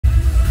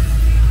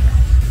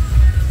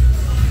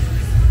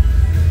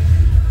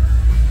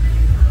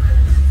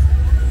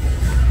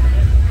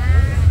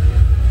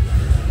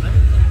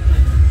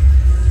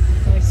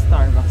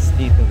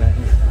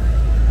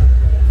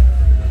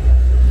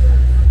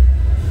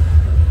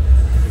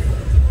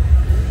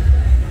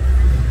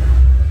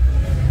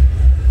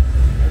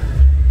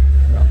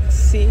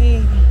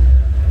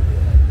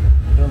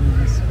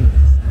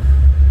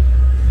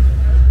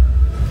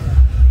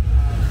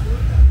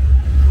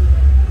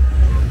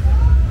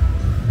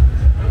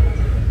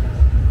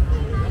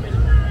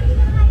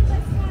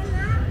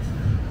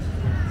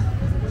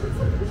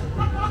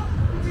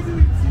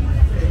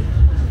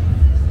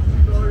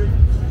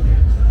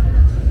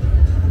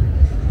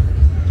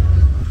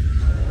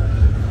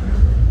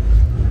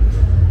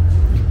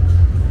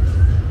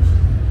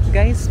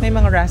Guys, may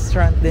mga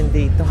restaurant din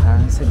dito ha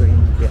sa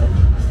Greenfield.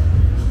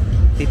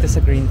 Dito sa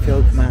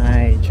Greenfield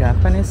may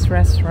Japanese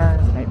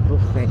restaurant, may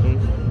buffet,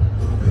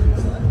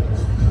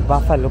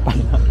 buffalo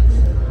pala.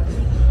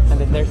 And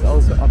then there's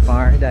also a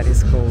bar that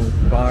is called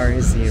Bar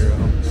Zero.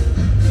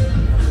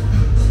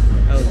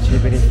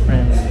 LGBT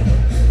friendly.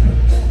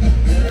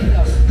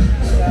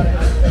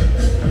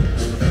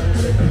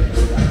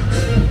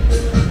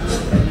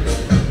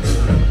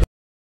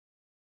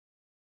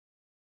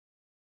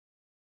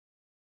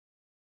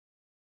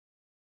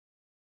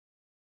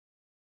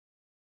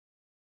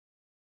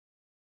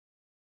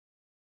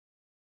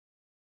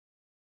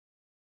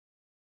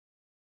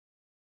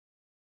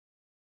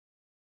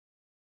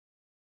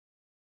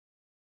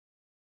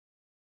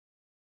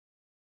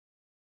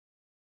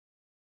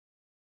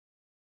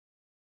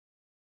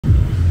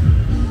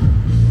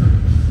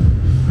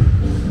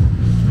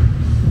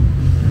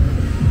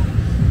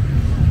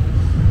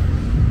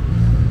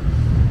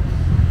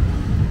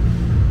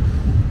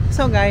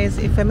 So guys,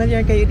 if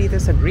familiar kayo dito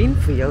sa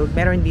Greenfield,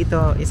 meron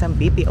dito isang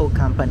BPO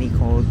company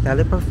called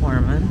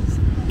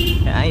Teleperformance.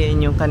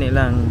 Ayan yung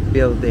kanilang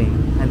building.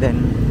 And then,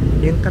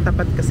 yung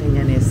katapat kasi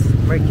niyan is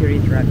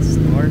Mercury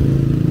Drugstore.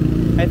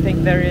 I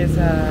think there is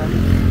a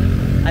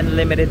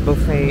unlimited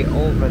buffet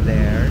over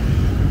there.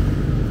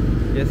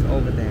 Just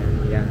over there,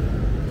 yeah.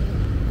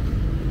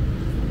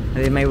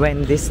 And then may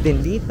Wendy's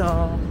din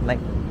dito.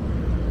 Like,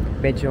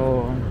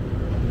 medyo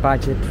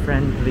budget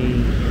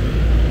friendly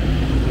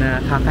na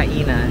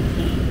kakainan,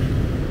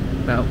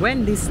 but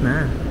Wendy's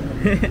na.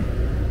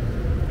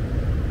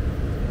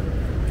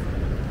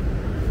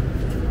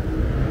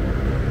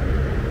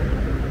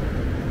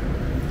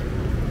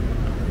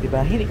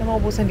 Diba? Hindi ka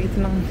maubusan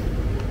dito ng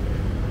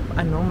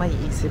may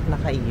isip na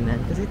kainan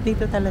kasi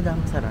dito talaga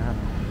masarap.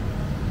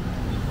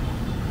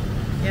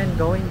 Yan,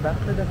 going back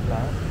to the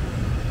club,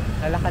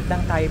 lalakad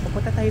lang tayo,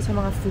 pupunta tayo sa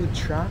mga food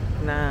truck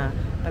na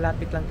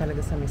malapit lang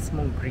talaga sa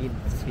mismong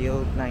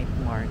Greenfield Night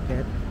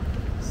Market.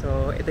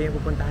 So, ito yung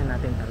pupuntahan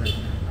natin talaga.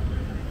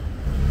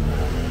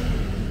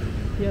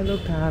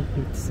 Yellow Cab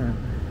Pizza.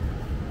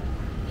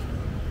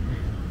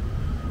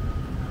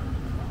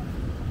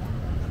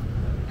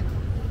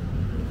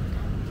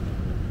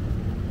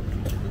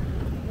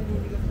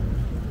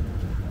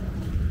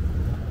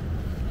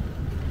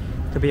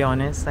 To be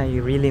honest, I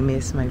really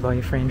miss my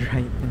boyfriend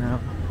right now.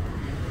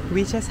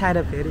 We just had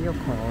a video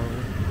call.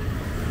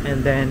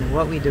 And then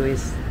what we do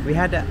is, we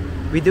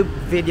do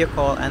video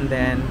call and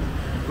then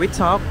we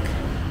talk.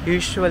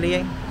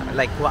 Usually,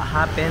 like what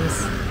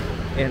happens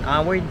in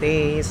our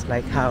days,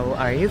 like how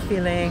are you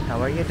feeling, how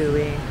are you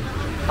doing,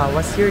 how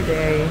was your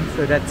day.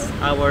 So that's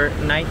our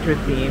night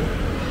routine.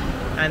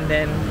 And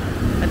then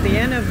at the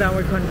end of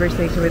our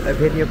conversation with a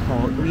video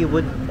call, we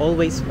would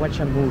always watch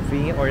a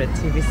movie or a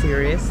TV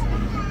series.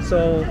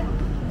 So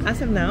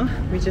as of now,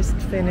 we just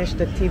finished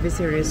the TV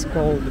series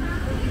called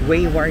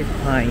Wayward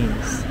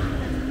Pines.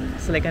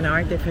 It's like an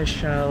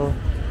artificial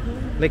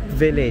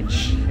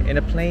village in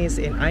a place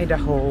in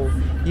Idaho,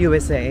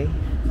 USA.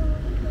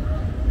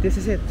 This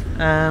is it.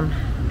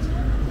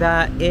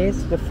 That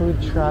is the food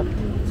truck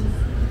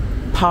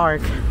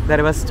park that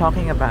I was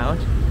talking about,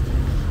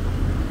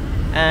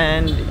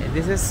 and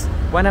this is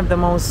one of the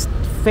most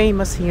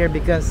famous here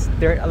because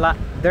there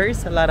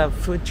is a lot of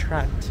food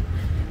trucks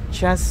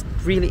just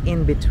really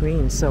in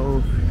between,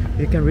 so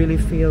you can really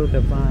feel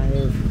the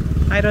vibe.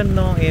 I don't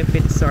know if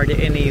it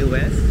started in the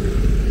US,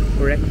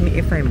 correct me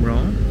if I'm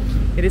wrong.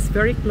 It is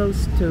very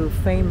close to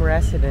Fame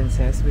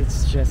Residences, which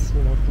is just,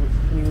 a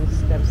few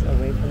steps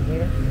away from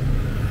here.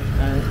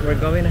 And we're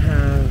going to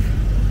have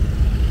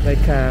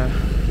like a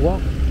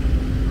walk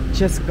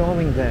just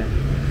going there.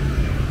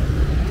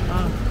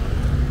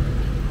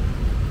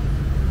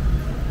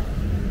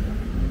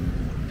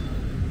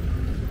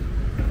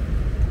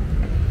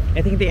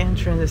 I think the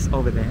entrance is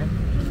over there.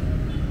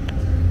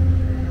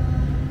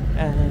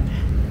 And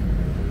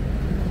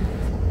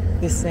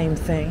the same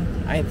thing,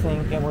 I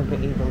think I won't be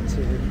able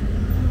to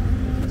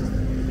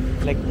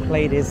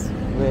play this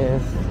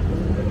with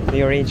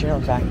the original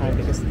background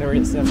because there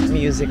is a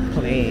music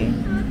playing.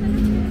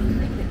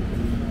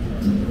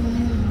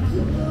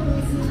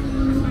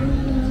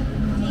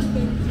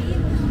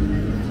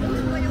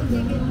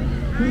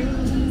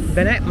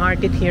 The night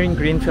market here in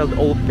Greenfield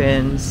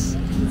opens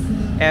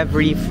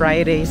every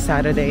Friday,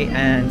 Saturday,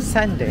 and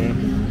Sunday.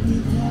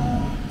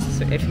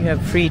 So if you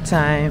have free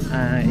time,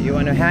 you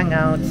want to hang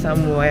out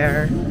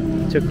somewhere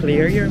to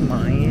clear your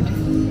mind,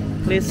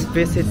 please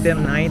visit the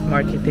night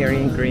market here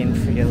in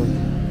Greenfield.